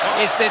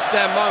Is this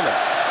their moment?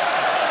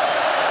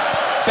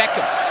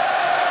 Beckham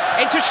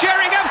into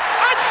Sheringham,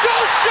 and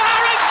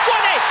Solskjaer has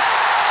won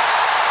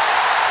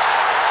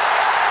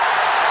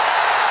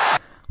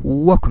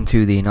it! Welcome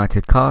to the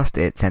United Cast.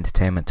 It's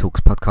Entertainment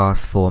Talks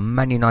podcast for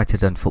Man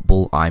United and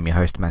football. I'm your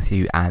host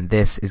Matthew, and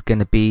this is going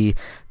to be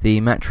the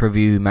match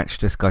review, match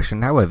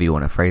discussion, however you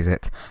want to phrase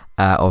it,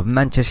 of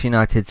Manchester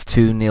United's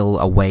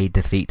 2-0 away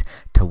defeat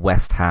to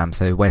West Ham.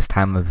 So West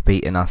Ham have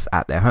beaten us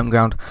at their home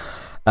ground.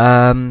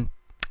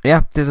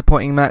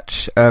 Disappointing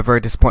match, very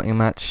disappointing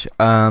match,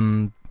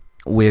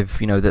 with,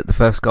 the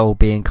first goal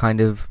being kind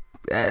of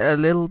a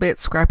little bit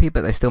scrappy,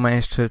 but they still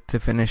managed to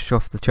finish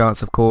off the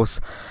chance, of course.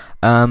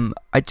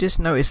 I just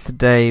noticed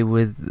today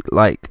with,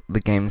 the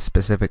game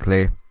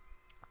specifically,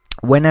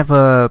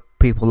 whenever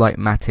people like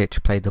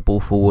Matic played the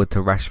ball forward to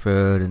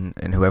Rashford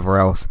and whoever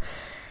else,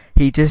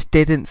 he just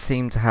didn't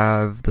seem to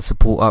have the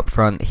support up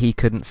front. He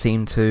couldn't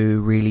seem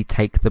to really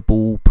take the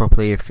ball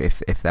properly, if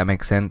that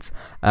makes sense.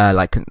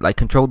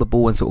 Control the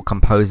ball and sort of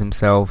compose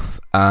himself.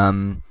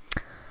 There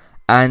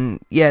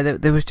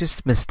was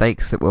just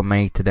mistakes that were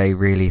made today,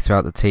 really,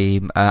 throughout the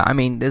team.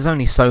 There's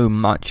only so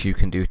much you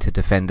can do to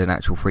defend an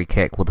actual free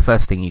kick. Well, the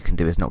first thing you can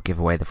do is not give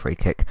away the free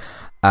kick.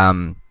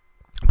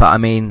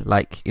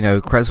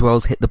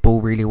 Cresswell's hit the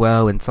ball really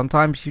well, and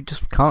sometimes you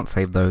just can't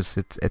save those.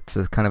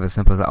 It's kind of as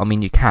simple as that.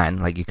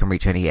 You can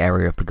reach any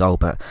area of the goal,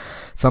 but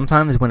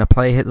sometimes when a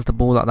player hits the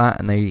ball like that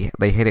and they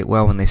hit it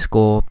well and they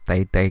score,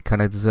 they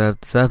kind of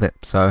deserve it.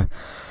 So,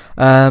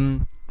 I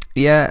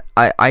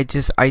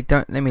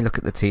don't. Let me look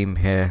at the team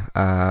here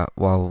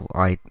while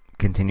I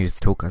continue to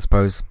talk, I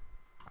suppose.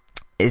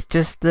 It's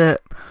just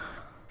that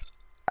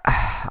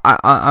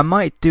I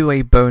might do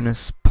a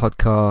bonus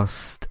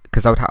podcast,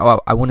 because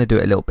I want to do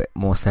it a little bit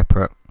more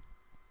separate,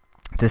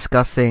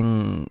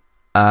 discussing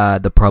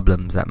the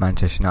problems at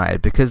Manchester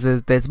United, because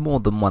there's more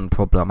than one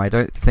problem. I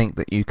don't think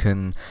that you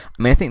can.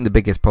 I think the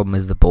biggest problem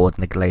is the board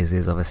and the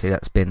Glazers. Obviously,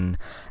 that's been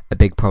a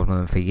big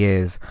problem for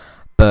years,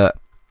 but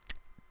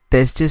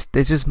there's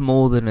just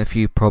more than a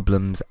few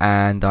problems,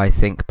 and I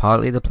think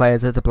partly the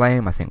players are to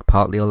blame. I think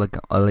partly Ole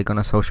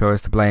Gunnar Solskjaer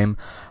is to blame,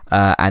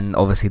 and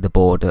obviously the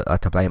board are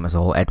to blame as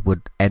well. Ed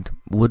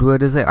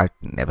Woodward, is it?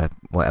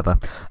 Whatever.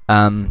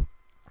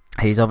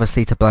 He's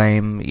obviously to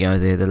blame.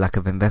 The lack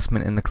of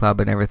investment in the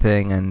club and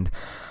everything, and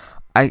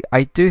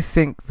I do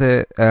think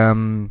that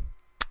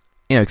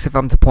because if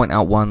I'm to point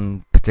out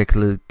one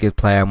particular good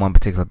player and one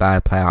particular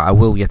bad player, I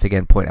will yet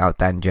again point out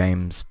Dan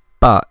James,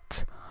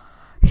 but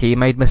he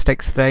made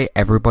mistakes today.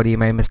 Everybody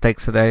made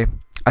mistakes today.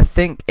 I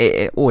think,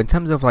 in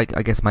terms of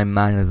my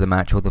man of the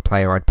match, or the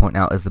player I'd point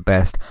out as the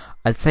best,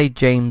 I'd say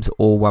James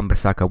or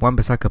Wan-Bissaka.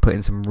 Wan-Bissaka put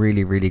in some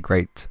really, really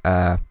great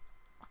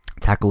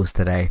tackles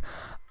today,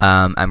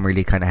 and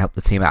really kind of helped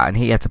the team out. And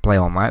he had to play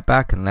on right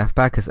back and left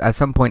back. At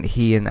some point,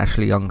 he and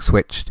Ashley Young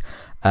switched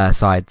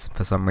sides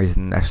for some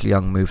reason. Ashley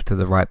Young moved to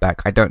the right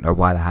back. I don't know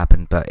why that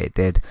happened, but it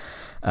did.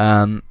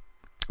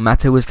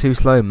 Mata was too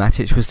slow.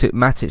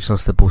 Matic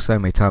lost the ball so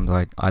many times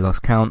I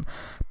lost count.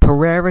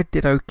 Pereira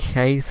did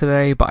okay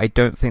today, but I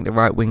don't think the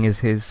right wing is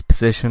his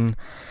position,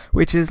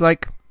 which is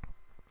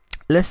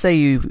let's say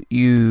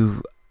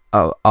you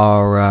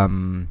are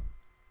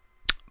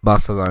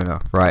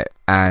Barcelona, right?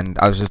 And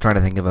I was just trying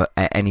to think of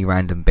any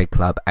random big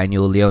club, and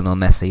you're Lionel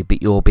Messi,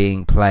 but you're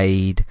being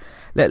played.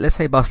 Let's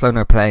say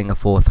Barcelona are playing a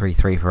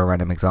 4-3-3 for a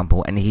random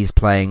example, and he's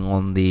playing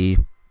on the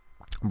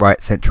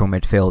right central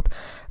midfield.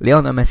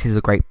 Lionel Messi is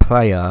a great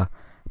player,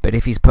 but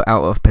if he's put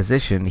out of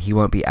position, he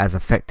won't be as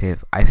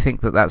effective. I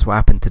think that's what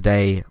happened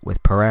today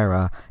with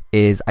Pereira.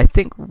 I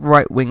think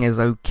right wing is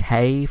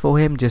okay for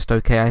him, just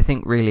okay. I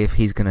think really if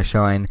he's going to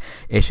shine,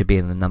 it should be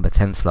in the number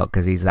 10 slot,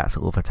 because he's that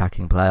sort of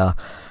attacking player.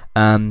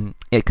 The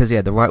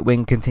right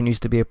wing continues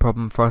to be a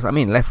problem for us.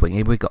 Left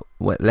wing, we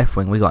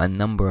got a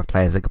number of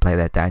players that could play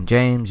there. Dan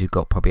James, you've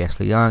got probably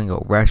Ashley Young, you've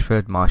got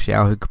Rashford,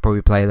 Martial, who could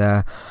probably play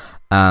there,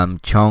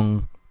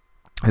 Chong,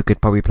 who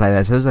could probably play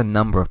there. So there's a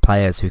number of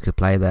players who could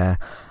play there,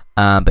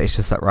 but it's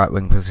just that right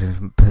wing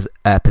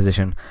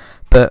position.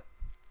 But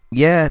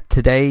yeah,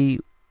 today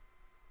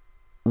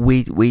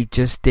we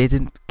just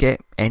didn't get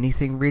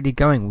anything really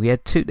going.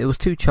 There was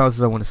two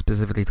chances I want to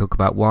specifically talk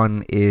about.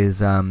 One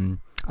is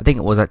I think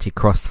it was actually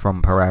crossed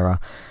from Pereira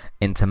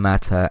into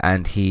Mata,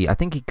 and I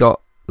think he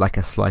got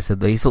he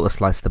sort of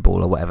sliced the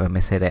ball or whatever,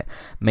 mishit it.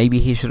 Maybe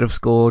he should have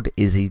scored.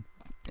 Is he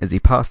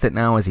past it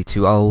now? Is he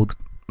too old?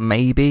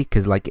 Maybe,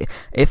 because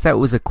if that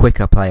was a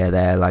quicker player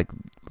there, like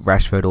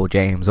Rashford or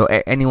James or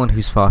anyone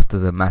who's faster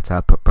than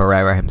Mata,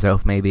 Pereira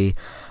himself maybe,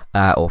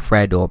 or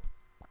Fred, or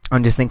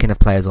I'm just thinking of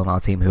players on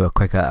our team who are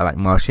quicker, like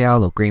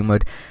Martial or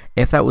Greenwood.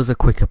 If that was a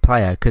quicker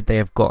player, could they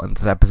have gotten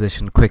to that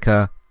position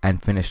quicker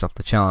and finished off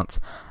the chance?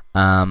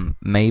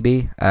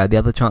 Maybe. The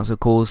other chance, of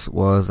course,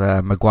 was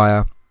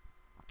Maguire,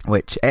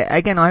 which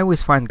again, I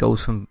always find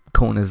goals from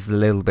corners a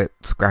little bit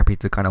scrappy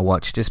to kind of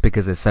watch, just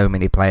because there's so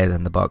many players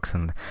in the box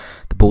and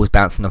the ball's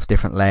bouncing off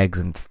different legs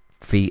and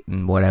feet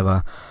and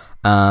whatever.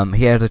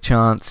 He had a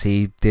chance,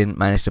 he didn't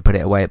manage to put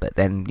it away, but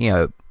then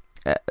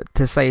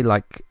to say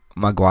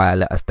Maguire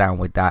let us down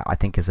with that, I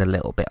think is a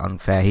little bit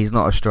unfair. He's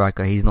not a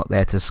striker. He's not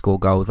there to score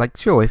goals. Like,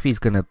 sure, if he's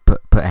going to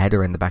put a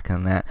header in the back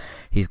of the net,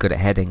 he's good at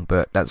heading,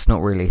 but that's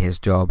not really his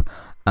job.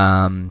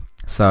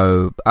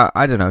 So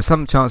I don't know.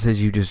 Some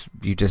chances you just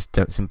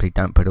simply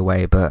don't put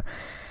away. But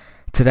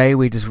today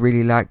we just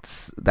really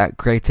lacked that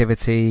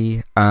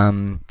creativity.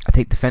 I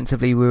think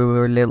defensively we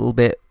were a little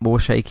bit more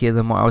shakier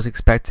than what I was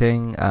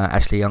expecting.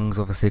 Ashley Young's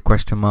obviously a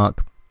question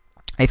mark.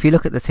 If you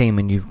look at the team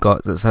and you've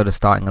got the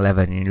starting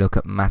 11 and you look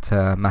at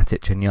Mata,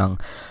 Matic and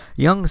Young,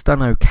 Young's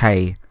done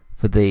okay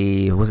for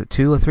was it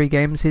 2 or 3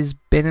 games he's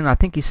been in? I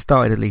think he's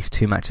started at least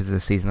 2 matches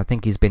this season. I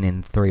think he's been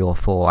in 3 or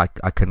 4.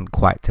 I couldn't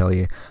quite tell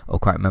you or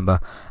quite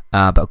remember.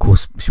 But of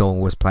course Shaw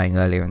was playing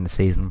earlier in the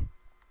season.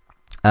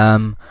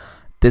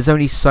 There's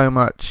only so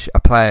much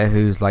a player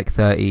who's like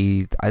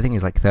 30, I think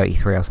he's like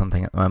 33 or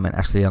something at the moment,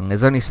 Ashley Young.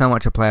 There's only so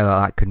much a player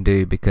like that can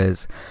do,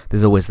 because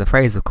there's always the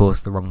phrase, of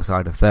course, the wrong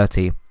side of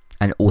 30.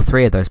 And all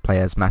 3 of those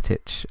players,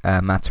 Matic,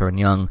 Mata and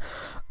Young,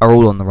 are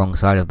all on the wrong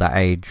side of that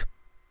age.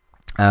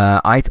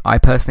 I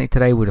personally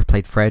today would have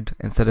played Fred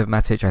instead of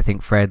Matic. I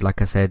think Fred,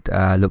 like I said,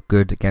 looked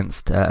good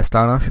against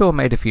Astana. Sure,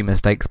 made a few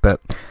mistakes, but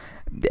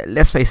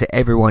let's face it,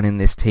 everyone in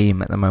this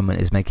team at the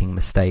moment is making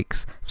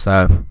mistakes.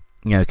 So,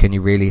 can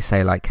you really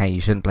say like, hey,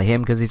 you shouldn't play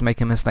him because he's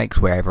making mistakes,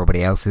 where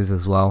everybody else is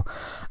as well?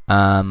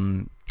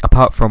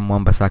 Apart from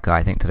Wan-Bissaka,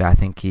 I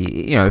think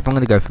he, if I'm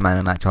going to go for man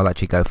of the match, I'll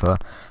actually go for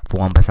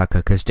Wan-Bissaka,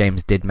 because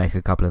James did make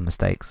a couple of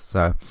mistakes.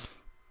 So,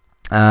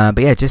 but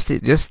yeah, just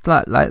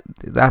like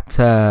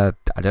that.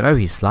 I don't know.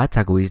 His slide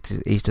tackle,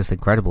 he's just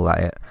incredible at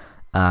it.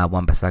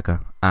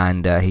 Wan-Bissaka,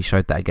 and he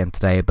showed that again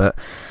today. But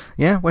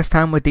yeah, West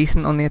Ham were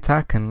decent on the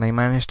attack, and they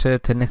managed to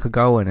nick a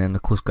goal, and then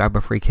of course grab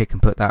a free kick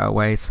and put that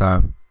away.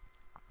 So,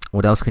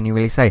 what else can you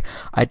really say?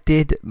 I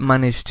did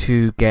manage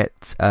to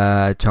get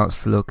a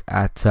chance to look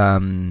at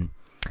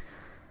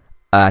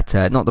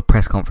not the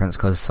press conference,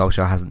 because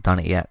Solskjaer hasn't done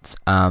it yet,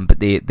 but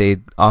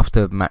the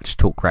after match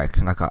talk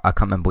reaction. I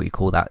can't remember what you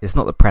call that. It's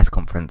not the press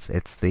conference,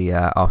 it's the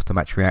after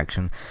match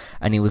reaction.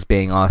 And he was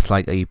being asked,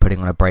 like, are you putting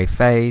on a brave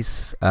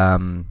face?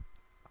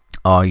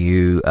 Are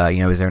you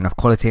is there enough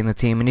quality in the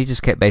team? And he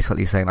just kept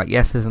basically saying like,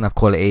 yes, there's enough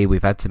quality,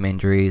 we've had some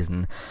injuries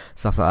and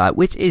stuff like that,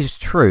 which is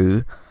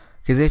true.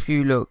 Because if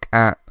you look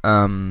at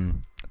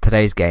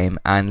today's game,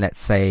 and let's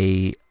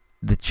say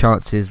the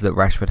chances that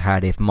Rashford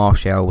had, if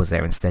Martial was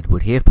there instead,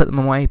 would he have put them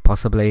away?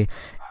 Possibly.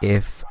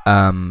 If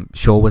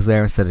Shaw was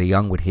there instead of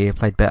Young, would he have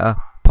played better?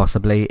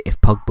 Possibly.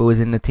 If Pogba was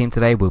in the team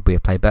today, would we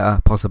have played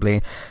better?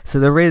 Possibly. So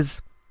there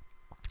is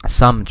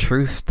some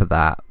truth to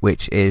that,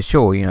 which is,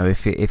 sure,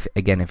 if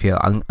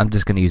you're, I'm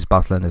just going to use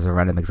Barcelona as a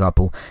random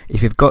example.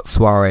 If you've got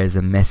Suarez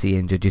and Messi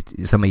injured,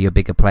 some of your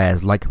bigger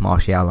players like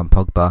Martial and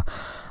Pogba,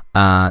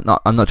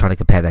 I'm not trying to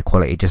compare their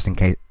quality, just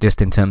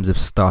in terms of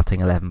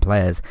starting 11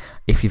 players.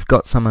 If you've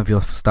got some of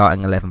your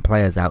starting 11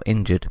 players out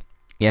injured,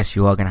 yes,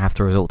 you are going to have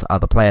to resort to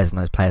other players,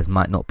 and those players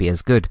might not be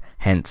as good.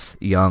 Hence,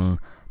 Young,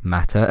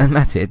 Mata, and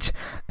Matic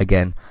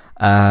again,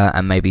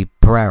 and maybe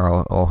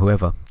Pereira or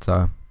whoever.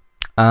 So,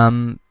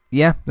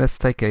 yeah, let's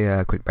take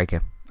a quick break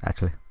here.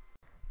 Actually,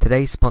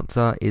 today's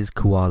sponsor is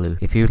Kualu.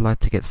 If you'd like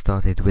to get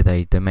started with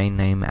a domain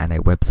name and a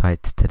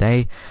website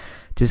today,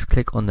 just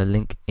click on the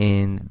link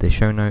in the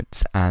show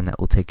notes and that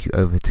will take you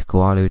over to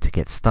Kualu to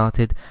get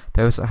started.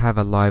 They also have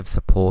a live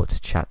support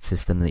chat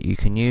system that you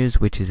can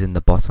use, which is in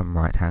the bottom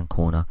right hand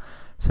corner.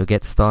 So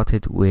get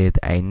started with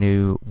a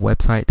new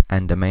website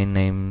and domain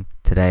name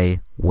today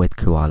with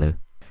Kualu.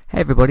 Hey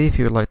everybody, if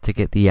you would like to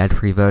get the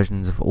ad-free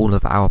versions of all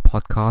of our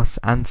podcasts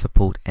and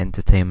support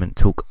Entertainment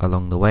Talk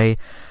along the way,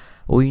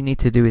 all you need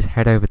to do is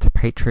head over to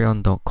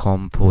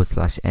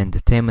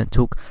patreon.com/entertainment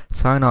talk.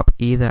 Sign up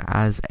either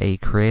as a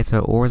creator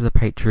or as a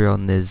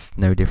Patreon. There's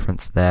no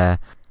difference there.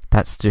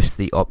 That's just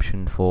the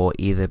option for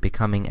either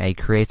becoming a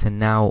creator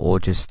now or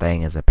just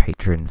staying as a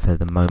patron for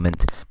the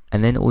moment.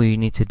 And then all you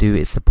need to do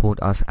is support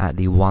us at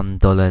the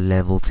 $1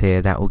 level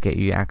tier. That will get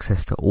you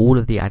access to all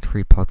of the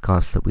ad-free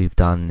podcasts that we've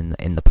done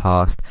in the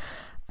past,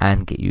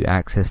 and get you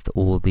access to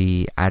all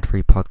the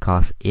ad-free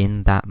podcasts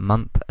in that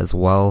month as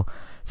well.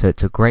 So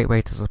it's a great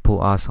way to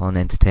support us on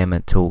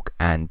Entertainment Talk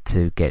and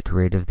to get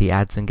rid of the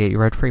ads and get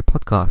your ad-free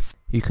podcasts.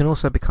 You can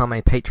also become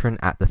a patron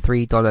at the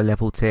 $3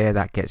 level tier.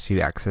 That gets you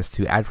access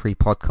to ad-free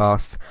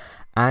podcasts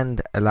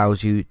and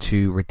allows you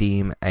to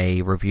redeem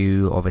a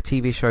review of a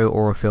TV show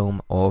or a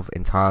film of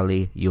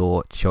entirely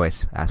your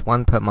choice. That's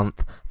one per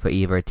month for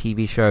either a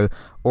TV show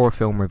or a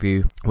film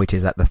review, which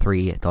is at the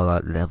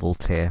 $3 level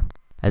tier.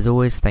 As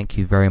always, thank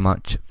you very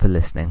much for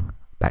listening.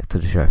 Back to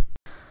the show.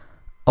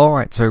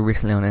 Alright, so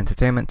recently on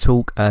Entertainment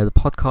Talk, the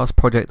podcast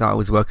project that I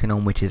was working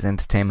on, which is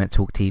Entertainment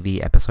Talk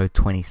TV episode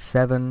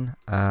 27,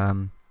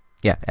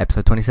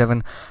 episode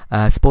 27,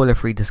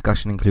 spoiler-free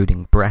discussion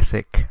including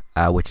Brassic,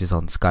 which is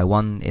on Sky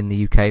One in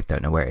the UK,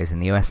 don't know where it is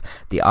in the US,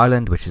 The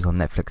Island, which is on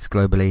Netflix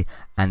globally,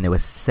 and there were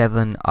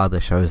 7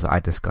 other shows that I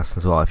discussed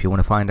as well. If you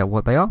want to find out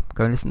what they are,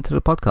 go and listen to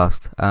the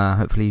podcast.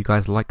 Hopefully you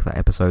guys like that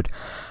episode.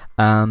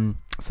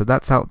 So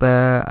that's out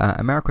there.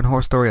 American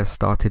Horror Story has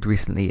started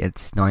recently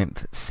its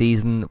 9th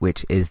season,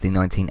 which is the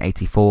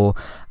 1984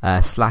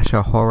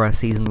 slasher horror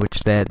season,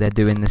 which they're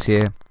doing this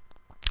year.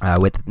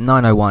 With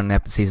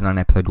 901, Season 9,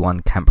 Episode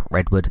 1, Camp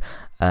Redwood,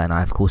 and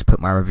I of course put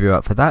my review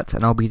up for that,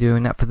 and I'll be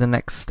doing that for the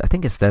next, I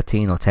think it's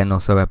 13 or 10 or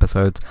so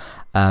episodes,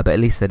 but at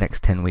least the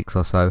next 10 weeks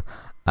or so,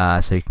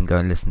 so you can go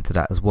and listen to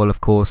that as well,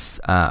 of course,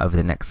 over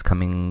the next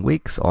coming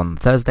weeks. On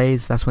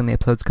Thursdays, that's when the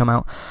episodes come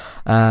out.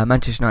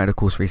 Manchester United, of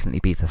course,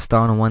 recently beat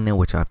Astana 1-0,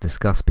 which I've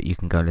discussed, but you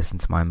can go listen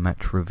to my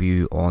match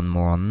review on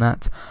more on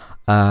that.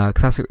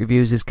 Classic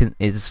Reviews is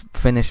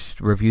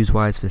finished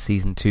reviews-wise for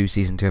Season 2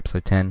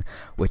 Episode 10,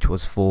 which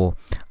was for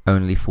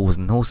Only Fools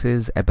and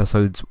Horses,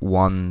 Episodes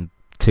 1,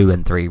 2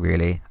 and 3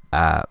 really,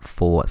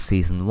 for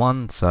Season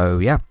 1. So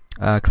yeah,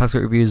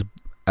 Classic Reviews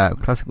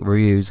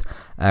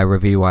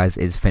review-wise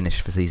is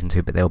finished for Season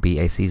 2, but there'll be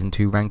a Season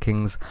 2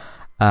 rankings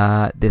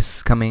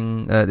this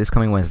coming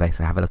Wednesday,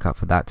 so have a look out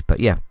for that. But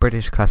yeah,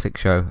 British classic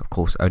show, of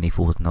course, Only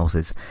Fools and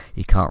Horses.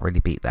 You can't really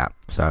beat that,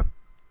 so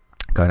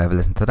go and have a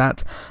listen to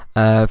that.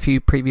 A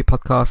few preview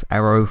podcasts.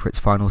 Arrow for its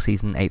final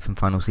season, 8th and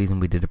final season,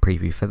 we did a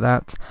preview for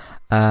that.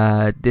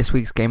 This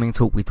week's gaming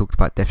talk, we talked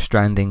about Death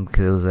Stranding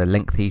because there was a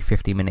lengthy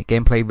 50-minute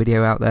gameplay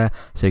video out there,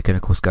 so you can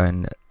of course go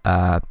and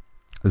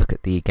look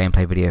at the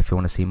gameplay video if you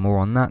want to see more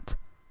on that.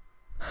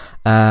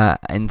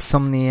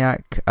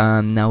 Insomniac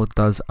now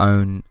does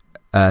own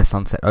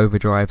Sunset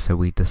Overdrive, so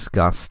we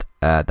discussed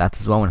that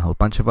as well, and a whole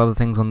bunch of other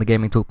things on the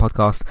Gaming Talk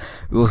podcast.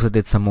 We also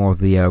did some more of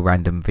the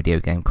random video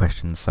game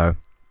questions, so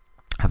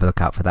have a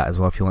look out for that as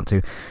well if you want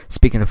to.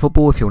 Speaking of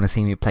football, if you want to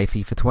see me play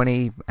FIFA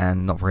 20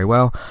 and not very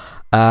well,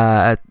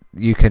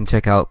 you can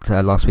check out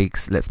last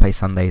week's Let's Play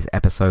Sundays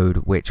episode,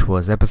 which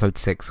was episode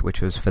 6,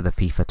 which was for the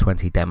FIFA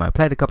 20 demo.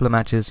 Played a couple of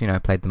matches,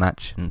 played the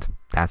match, and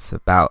that's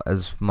about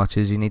as much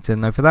as you need to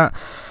know for that.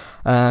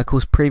 Of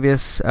course,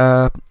 previous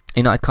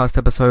United Cast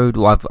episode,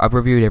 well, I've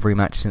reviewed every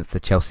match since the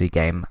Chelsea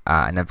game,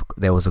 and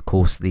there was of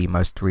course the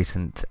most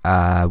recent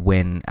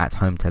win at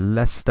home to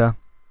Leicester,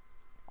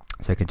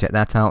 so you can check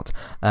that out.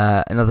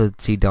 Another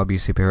CW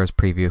Superheroes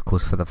preview, of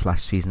course, for The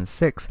Flash Season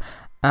 6,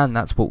 and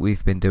that's what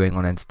we've been doing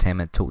on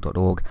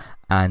entertainmenttalk.org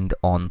and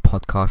on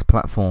podcast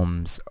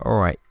platforms.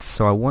 Alright,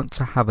 so I want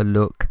to have a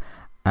look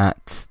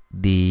at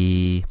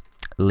the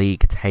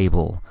league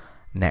table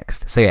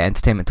next. So yeah,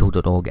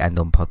 entertainmenttalk.org and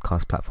on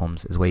podcast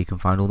platforms is where you can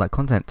find all that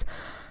content,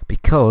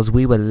 because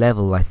we were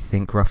level, I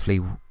think, roughly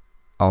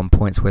on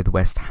points with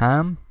West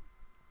Ham.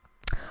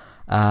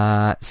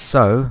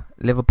 So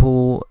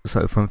Liverpool,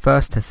 so from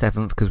 1st to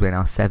 7th, because we're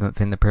now 7th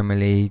in the Premier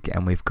League,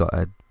 and we've got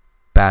a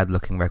bad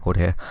looking record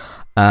here.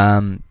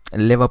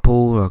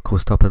 Liverpool are of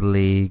course top of the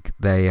league.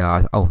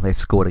 They've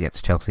scored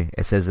against Chelsea.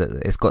 It says that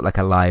it's got like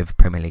a live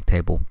Premier League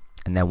table,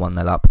 and they're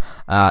 1-0 up.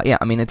 Yeah,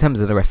 I mean, in terms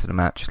of the rest of the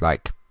match,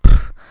 like,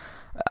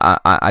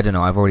 I don't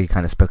know, I've already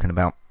kind of spoken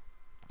about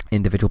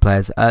individual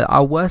players.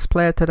 Our worst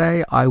player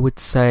today, I'd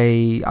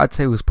say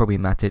was probably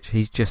Matic.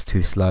 He's just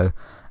too slow.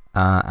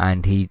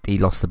 And he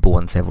lost the ball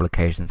on several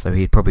occasions, so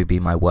he'd probably be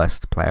my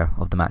worst player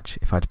of the match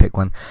if I had to pick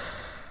one.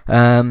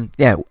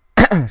 Yeah,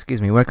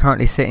 excuse me, we're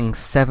currently sitting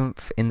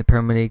 7th in the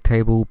Premier League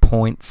table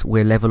points.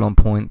 We're level on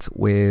points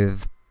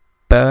with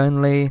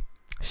Burnley,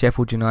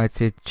 Sheffield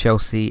United,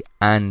 Chelsea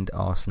and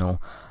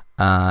Arsenal.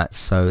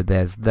 So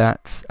there's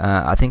that.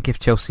 I think if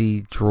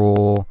Chelsea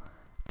draw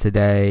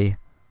today,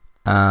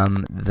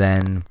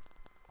 then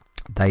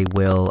they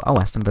will... Oh,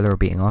 Aston Villa are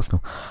beating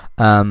Arsenal.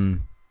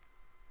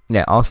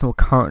 Yeah, Arsenal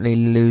currently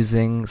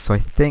losing, so I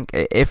think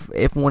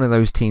if one of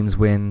those teams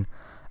win,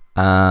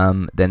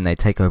 then they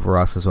take over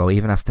us as well.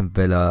 Even Aston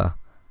Villa,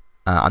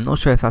 I'm not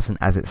sure if that's an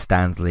as it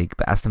stands league,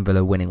 but Aston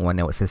Villa winning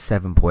 1-0, it says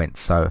 7 points,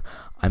 so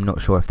I'm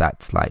not sure if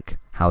that's like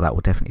how that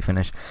will definitely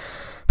finish.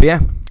 But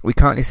yeah, we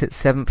currently sit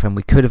 7th, and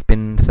we could have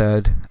been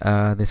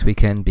 3rd this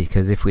weekend,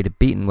 because if we'd have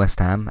beaten West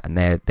Ham, and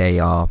they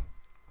are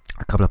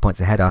a couple of points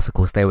ahead of us, of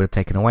course, they would have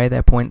taken away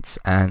their points,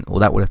 or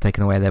that would have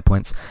taken away their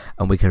points,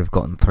 and we could have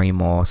gotten 3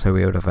 more, so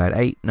we would have had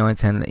 8, 9,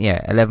 10,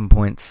 11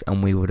 points,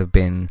 and we would have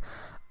been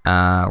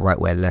right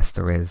where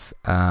Leicester is,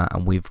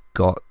 and we've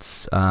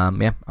got,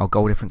 our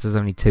goal difference is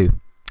only 2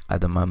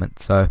 at the moment,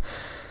 so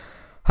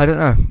I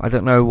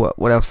don't know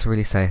what else to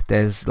really say.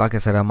 There's, like I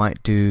said, I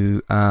might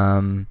do,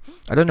 I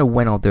don't know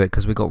when I'll do it,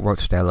 because we got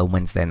Rochdale on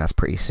Wednesday, and that's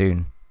pretty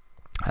soon.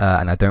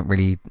 And I don't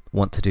really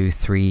want to do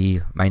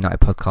 3 Man United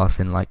podcasts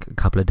in like a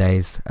couple of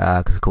days,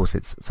 because of course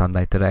it's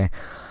Sunday today.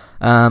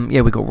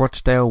 Yeah, we got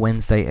Rochdale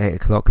Wednesday 8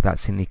 o'clock.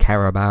 That's in the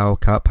Carabao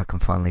Cup. I can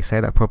finally say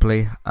that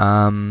properly.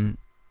 And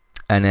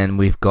then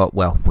we've got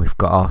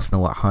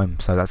Arsenal at home,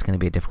 so that's going to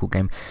be a difficult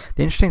game.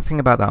 The interesting thing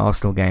about that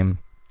Arsenal game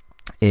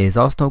is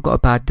Arsenal got a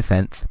bad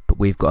defence, but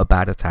we've got a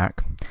bad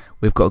attack.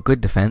 We've got a good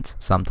defence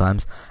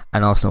sometimes,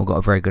 and Arsenal got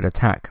a very good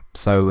attack.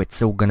 So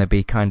it's all going to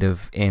be kind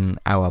of in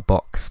our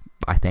box,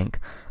 I think,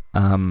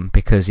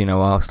 because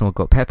Arsenal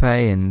got Pepe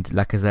and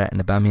Lacazette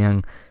and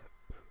Aubameyang.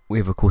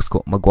 We've of course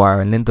got Maguire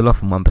and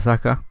Lindelof and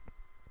Wan-Bissaka,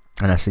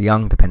 and Ashley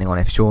Young, depending on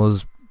if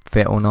Shaw's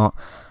fit or not.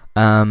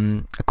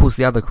 Of course,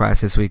 the other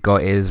crisis we've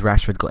got is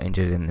Rashford got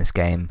injured in this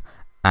game,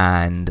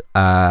 and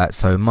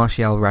so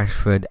Martial,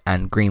 Rashford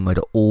and Greenwood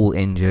are all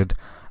injured.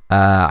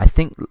 I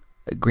think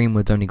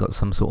Greenwood's only got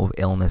some sort of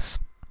illness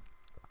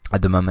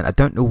at the moment. I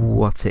don't know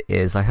what it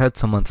is. I heard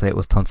someone say it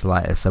was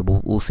tonsillitis, so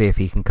we'll see if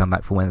he can come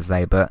back for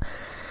Wednesday. But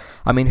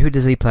I mean, who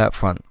does he play up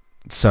front?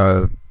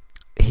 So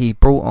he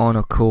brought on,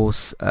 of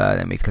course,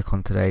 let me click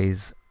on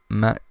today's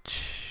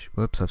match.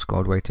 Whoops, I've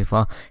scrolled way too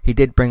far. He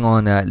did bring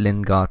on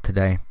Lingard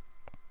today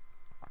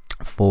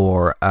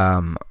for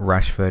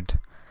Rashford,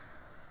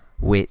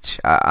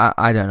 which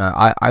I don't know.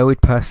 I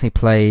would personally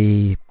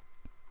play.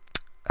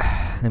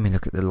 Let me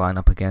look at the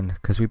lineup again,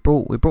 because we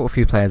brought a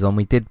few players on.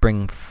 We did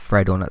bring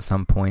Fred on at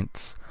some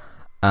points,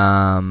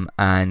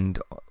 and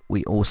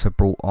we also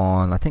brought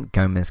on, I think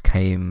Gomez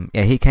came.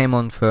 Yeah, he came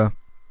on for.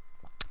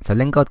 So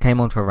Lingard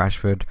came on for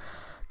Rashford,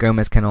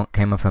 Gomez came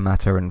on for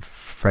Mata, and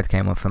Fred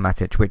came on for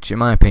Matic, which in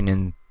my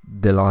opinion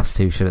the last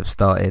two should have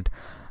started.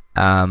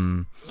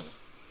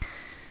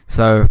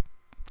 So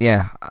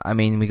yeah, I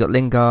mean, we got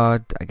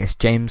Lingard. I guess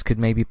James could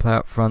maybe play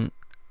up front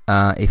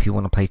if you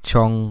want to play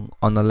Chong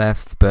on the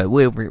left, but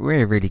we're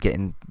really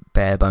getting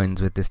bare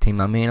bones with this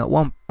team. I mean, at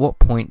what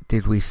point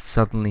did we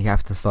suddenly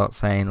have to start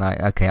saying, like,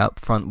 okay,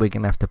 up front we're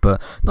gonna have to put,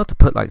 not to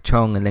put like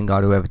Chong and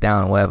Lingard, whoever,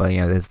 down or whatever,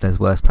 you know, there's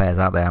worse players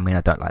out there. I mean,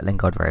 I don't like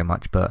Lingard very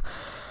much, but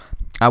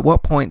at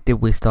what point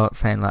did we start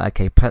saying, like,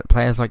 okay,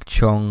 players like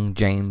Chong,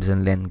 James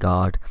and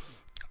Lingard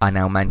are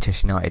now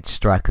Manchester United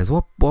strikers?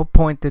 What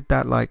point did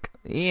that, like,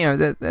 you know,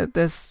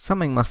 there's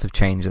something must have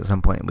changed at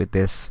some point with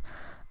this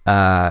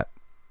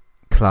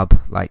club.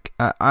 Like,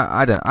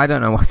 I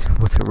don't know what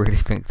to really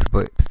think,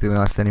 to be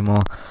honest,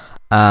 anymore.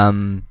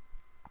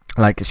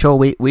 Like, sure,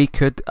 we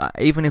could,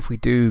 even if we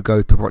do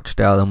go to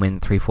Rochdale and win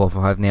 3-4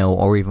 5-0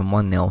 or even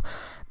 1-0,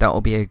 that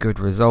will be a good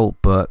result,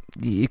 but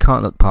you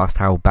can't look past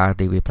how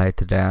badly we played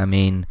today. I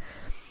mean,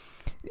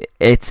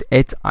 I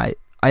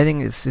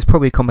think it's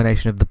probably a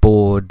combination of the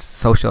board,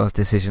 Solskjaer's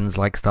decisions,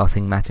 like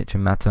starting Matic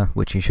and Mata,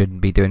 which you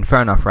shouldn't be doing.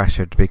 Fair enough,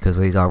 Rashford, because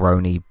he's our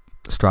only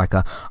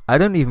striker. I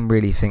don't even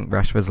really think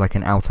Rashford's like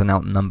an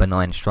out-and-out number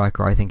 9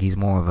 striker. I think he's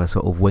more of a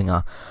sort of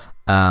winger.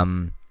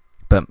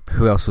 But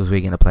who else was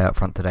we going to play up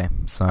front today?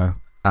 So,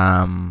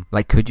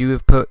 like, could you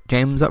have put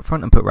James up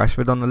front and put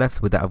Rashford on the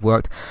left? Would that have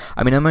worked?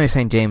 I mean, I'm only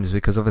saying James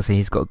because obviously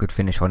he's got a good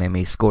finish on him.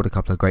 He's scored a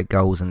couple of great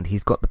goals and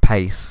he's got the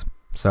pace.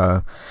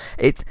 So,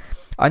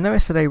 I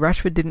noticed today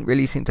Rashford didn't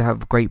really seem to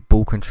have great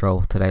ball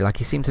control today. Like,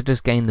 he seemed to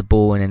just gain the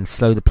ball and then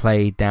slow the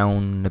play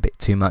down a bit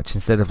too much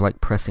instead of like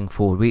pressing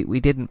forward. We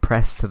didn't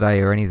press today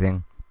or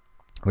anything,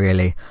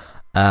 really.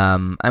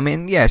 I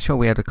mean, yeah, sure,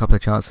 we had a couple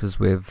of chances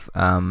with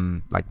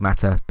like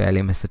Mata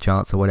barely missed a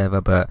chance or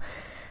whatever, but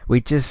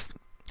we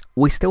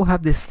still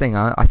have this thing.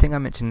 I think I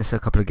mentioned this a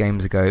couple of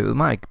games ago. It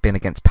might have been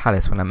against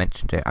Palace when I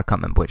mentioned it. I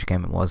can't remember which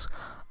game it was.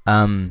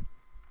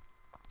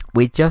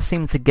 We just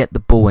seem to get the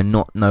ball and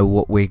not know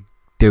what we're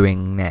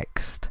doing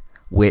next,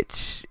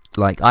 which,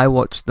 like, I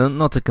watched,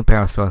 not to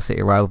compare us to our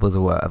City rivals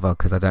or whatever,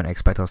 because I don't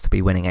expect us to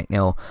be winning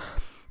 8-0.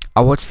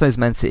 I watched those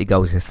Man City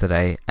goals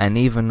yesterday, and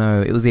even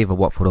though it was either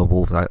Watford or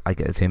Wolves, I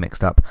get the two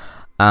mixed up,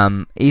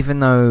 even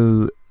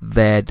though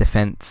their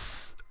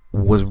defence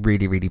was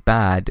really, really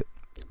bad,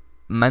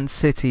 Man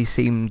City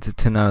seemed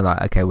to know,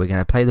 like, okay, we're going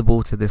to play the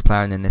ball to this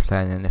player and then this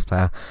player and then this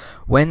player.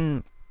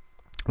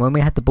 When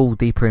we had the ball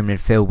deeper in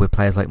midfield with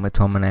players like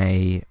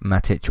McTominay,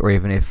 Matic, or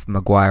even if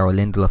Maguire or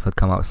Lindelof had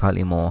come up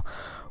slightly more,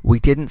 we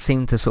didn't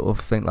seem to sort of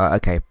think like,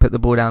 okay, put the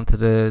ball down to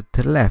the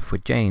left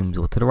with James,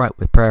 or to the right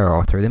with Pereira,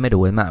 or through the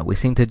middle with Matt. We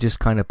seemed to just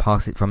kind of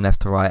pass it from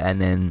left to right,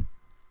 and then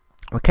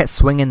we kept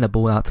swinging the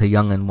ball out to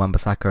Young and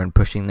Wan-Bissaka and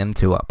pushing them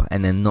two up,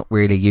 and then not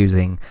really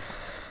using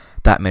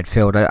that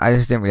midfield. I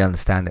just didn't really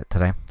understand it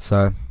today.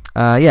 So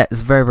yeah,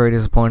 it's very, very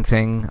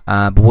disappointing.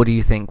 But what do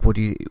you think? What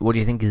do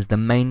you think is the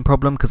main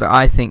problem? Because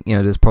I think, you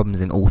know, there's problems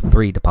in all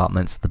three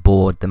departments: the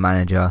board, the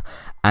manager,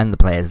 and the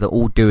players. They're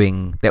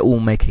all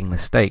making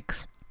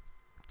mistakes.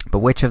 But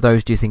which of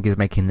those do you think is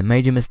making the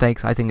major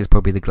mistakes? I think it's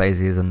probably the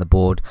Glaziers and the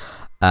board.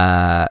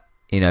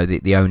 You know,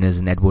 the owners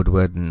and Ed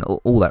Woodward and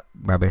all that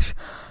rubbish.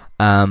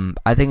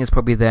 I think it's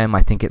probably them.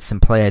 I think it's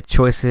some player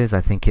choices. I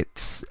think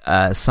it's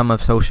some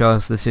of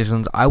Solskjaer's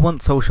decisions. I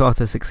want Solskjaer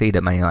to succeed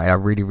at Man United. I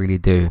really, really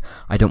do.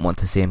 I don't want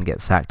to see him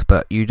get sacked.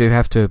 But you do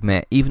have to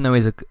admit, even though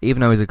he's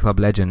a club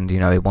legend, you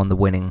know, he won the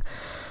winning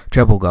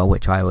treble goal,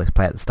 which I always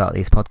play at the start of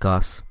these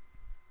podcasts.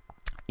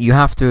 You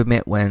have to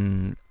admit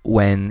when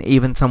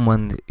even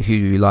someone who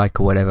you like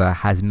or whatever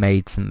has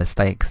made some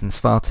mistakes, and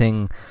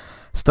starting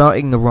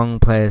the wrong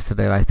players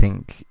today, I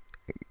think,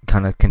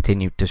 kind of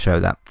continued to show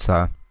that.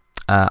 So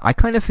I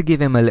kind of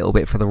forgive him a little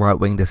bit for the right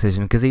wing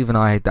decision, because even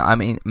I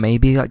mean,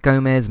 maybe like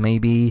Gomez,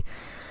 maybe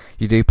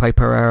you do play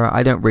Pereira.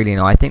 I don't really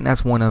know. I think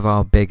that's one of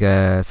our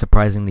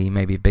surprisingly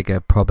maybe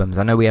bigger problems.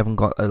 I know we haven't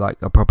got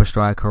a proper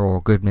striker or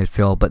a good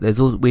midfield, but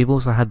we've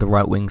also had the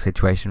right wing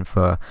situation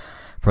for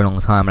a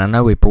long time. And I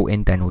know we brought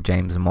in Daniel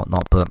James and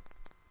whatnot, but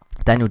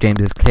Daniel James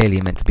is clearly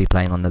meant to be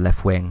playing on the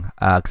left wing,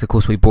 because of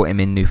course we brought him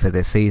in new for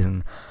this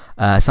season.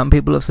 Some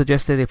people have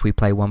suggested if we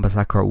play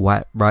Wan-Bissaka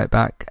at right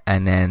back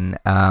and then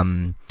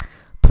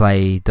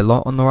play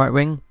Dalot on the right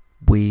wing,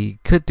 we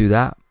could do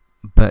that,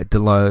 but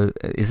Dalot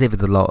is either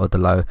Dalot or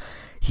Dalot.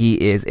 He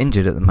is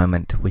injured at the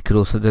moment. We could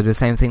also do the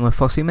same thing with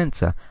Fosu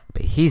Mensah,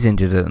 but he's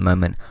injured at the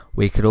moment.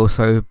 We could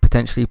also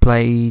potentially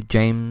play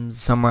James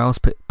somewhere else,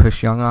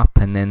 push Young up,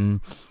 and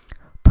then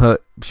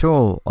put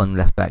Shaw on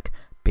left back,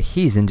 but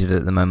he's injured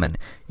at the moment.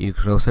 You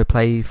could also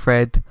play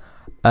Fred.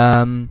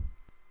 You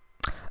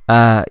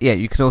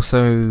could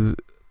also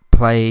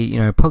play,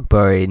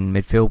 Pogba in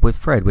midfield with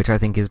Fred, which I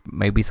think is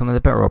maybe some of the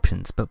better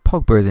options. But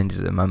Pogba is injured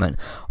at the moment.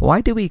 Why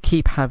do we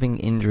keep having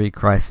injury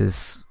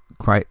crisis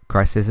in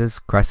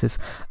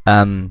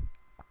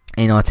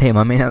our team?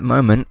 I mean, at the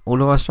moment,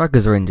 all of our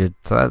strikers are injured,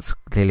 so that's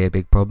clearly a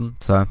big problem.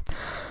 So,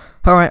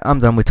 alright, I'm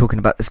done with talking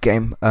about this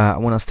game. I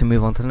want us to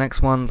move on to the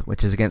next one,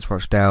 which is against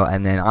Rochdale,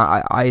 and then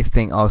I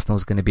think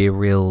Arsenal's going to be a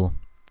real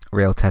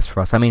test for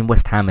us. I mean,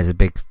 West Ham is a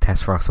big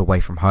test for us away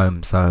from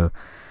home, so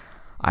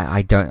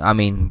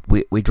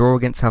we draw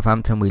against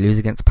Southampton, we lose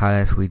against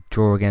Palace, we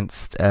draw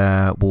against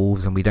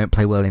Wolves, and we don't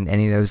play well in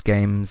any of those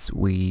games.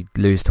 We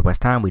lose to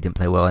West Ham, we didn't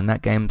play well in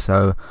that game,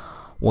 so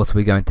what are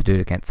we going to do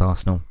against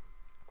Arsenal?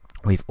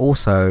 We've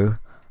also,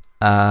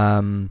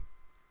 I know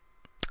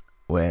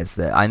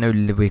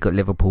we've got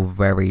Liverpool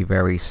very,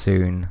 very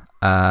soon.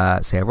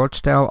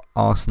 Rochdale,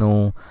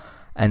 Arsenal,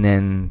 and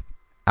then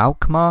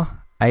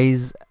Alkmaar,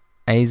 AZ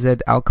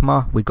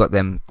Alkmaar, we got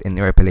them in the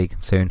Europa League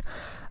soon.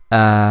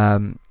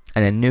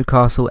 And then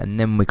Newcastle, and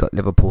then we got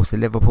Liverpool. So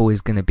Liverpool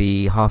is going to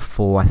be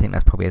 4:30. I think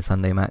that's probably a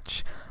Sunday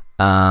match.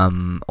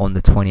 On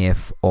the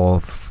 20th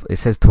of, it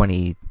says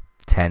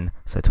 2010,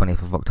 so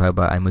 20th of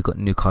October, and we got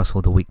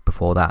Newcastle the week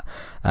before that.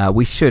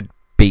 We should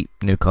beat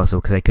Newcastle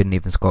because they couldn't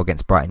even score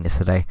against Brighton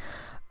yesterday.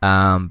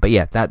 But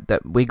yeah,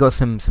 that we got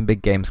some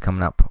big games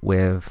coming up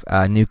with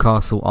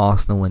Newcastle,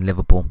 Arsenal, and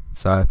Liverpool.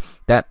 So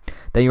the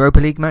Europa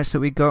League match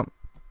that we got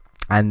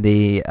and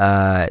the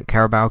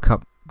Carabao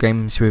Cup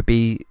games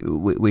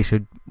we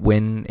should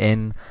win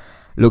in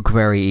look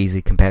very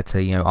easy compared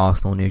to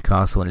Arsenal,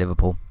 Newcastle, and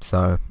Liverpool.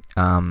 So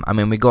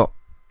we got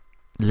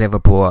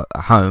Liverpool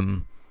at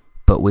home,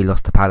 but we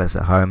lost to Palace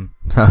at home.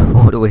 So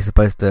what are we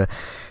supposed to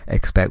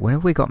expect? When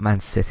have we got Man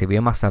City? We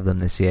must have them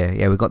this year.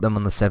 Yeah, we got them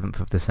on the 7th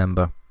of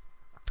December.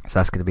 So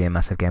that's going to be a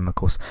massive game, of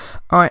course.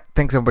 Alright,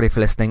 thanks everybody for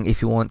listening.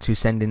 If you want to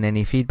send in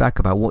any feedback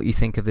about what you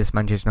think of this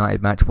Manchester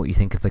United match, what you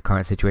think of the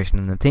current situation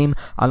in the team,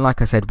 and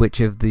like I said, which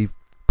of the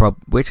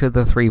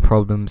 3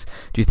 problems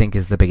do you think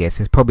is the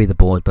biggest? It's probably the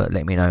board, but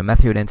let me know.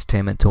 Matthew at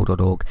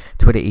entertainmenttalk.org,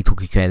 Twitter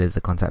eTalkUK, there's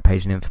the contact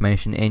page and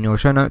information in your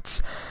show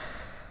notes.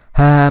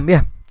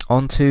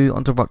 On to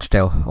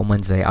Rochdale on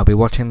Wednesday. I'll be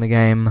watching the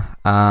game.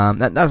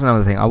 That's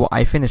another thing.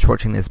 I finished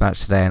watching this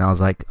match today and I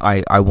was like,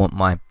 I want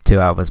my 2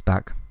 hours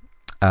back.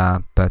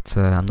 But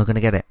I'm not going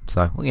to get it.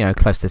 So,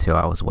 close to 2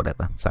 hours,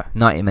 whatever. So,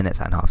 90 minutes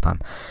at halftime.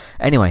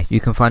 Anyway, you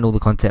can find all the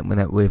content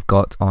that we've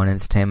got on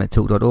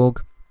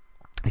entertainmenttalk.org.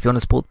 If you want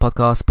to support the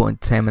podcast, support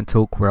Entertainment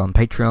Talk, we're on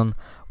Patreon.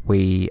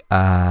 We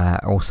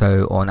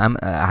also on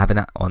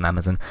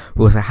Amazon.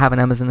 We also have an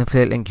Amazon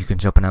affiliate link. You can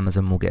shop on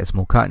Amazon. We'll get a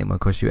small cut and it won't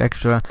cost you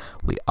extra.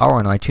 We are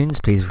on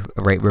iTunes. Please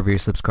rate, review,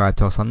 subscribe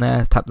to us on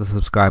there. Tap the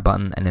subscribe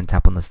button and then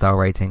tap on the star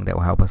rating. That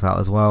will help us out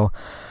as well.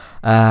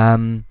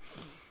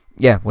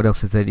 What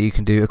else is there that you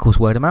can do? Of course,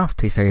 word of mouth.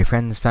 Please tell your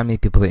friends, family,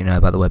 people that you know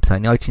about the website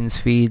and the iTunes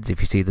feeds.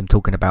 If you see them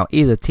talking about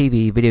either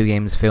TV, video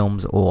games,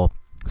 films, or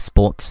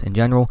sports in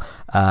general,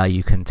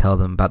 you can tell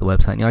them about the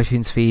website and the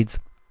iTunes feeds.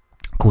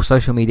 Of course,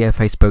 social media,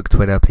 Facebook,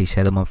 Twitter, please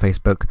share them on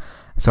Facebook.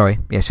 Share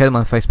them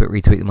on Facebook,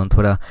 retweet them on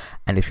Twitter,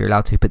 and if you're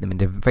allowed to, put them in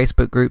different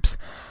Facebook groups.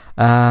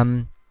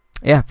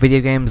 Video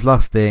games,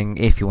 last thing,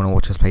 if you want to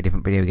watch us play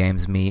different video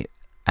games, me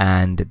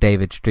and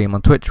David stream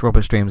on Twitch,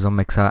 Robert streams on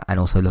Mixer, and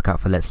also look out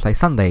for Let's Play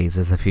Sundays.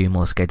 There's a few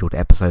more scheduled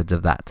episodes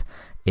of that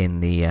in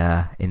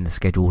the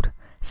scheduled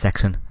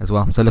section as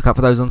well, so look out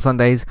for those on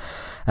Sundays.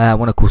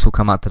 One of course will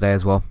come out today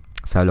as well,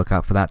 so look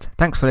out for that.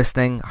 Thanks for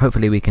listening.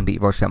 Hopefully we can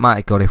beat Rochdale.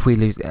 My God, if we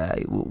lose,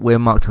 we're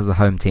marked as a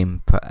home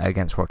team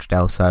against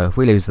Rochdale, so if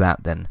we lose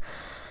that, then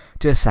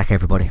just sack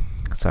everybody.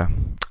 So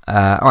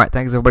alright,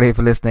 thanks everybody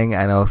for listening,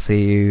 and I'll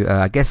see you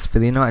I guess for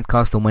the United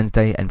cast on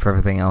Wednesday, and for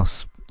everything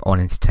else on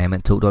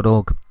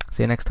entertainmenttalk.org.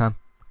 See you next time.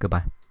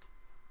 Goodbye.